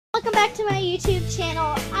welcome back to my YouTube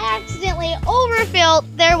channel. I accidentally overfilled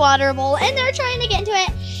their water bowl and they're trying to get into it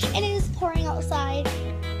and it is pouring outside.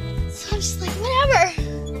 So I'm just like, whatever.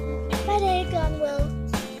 My day gone well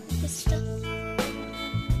with this stuff.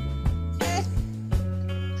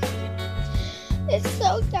 It's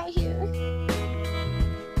soaked out here.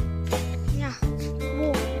 Yeah.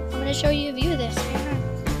 Ooh, I'm gonna show you a view of this.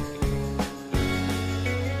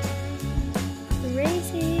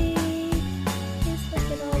 Crazy.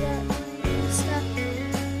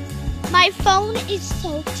 My phone is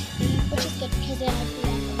soaked, which is good because it has the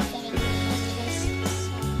iPhone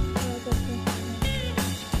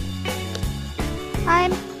 7.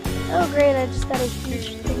 I'm oh great! I just got a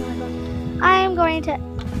huge thing on my phone. I am going to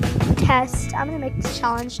test. I'm going to make this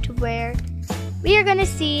challenge to where we are going to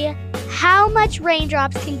see how much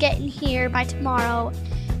raindrops can get in here by tomorrow,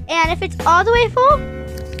 and if it's all the way full,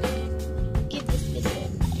 give this video a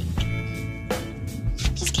like.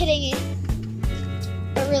 Just kidding.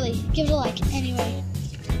 But really, give it a like anyway.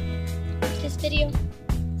 This video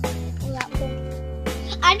will that full.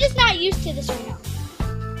 I'm just not used to this right now.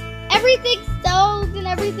 Everything's soaked and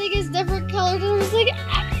everything is different colors. And I'm just like,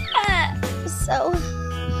 so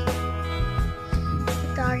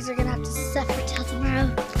the dogs are gonna have to suffer till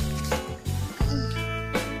tomorrow.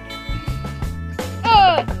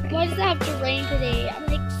 Oh, why does it have to rain today? I'm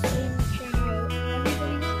like so stressed out.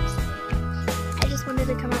 Everybody's I just wanted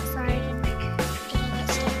to come outside and like get all that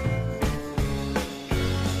stuff.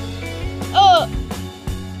 Oh!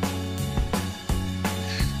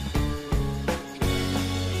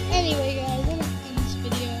 Anyway, guys, I'm gonna end this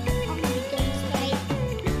video. I'm gonna go inside,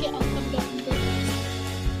 get all pumped up and go guys.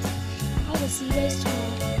 I will see you guys tomorrow.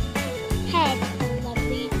 Have a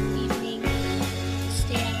lovely evening.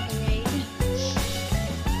 Stay out of the rain.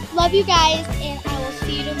 Love you guys.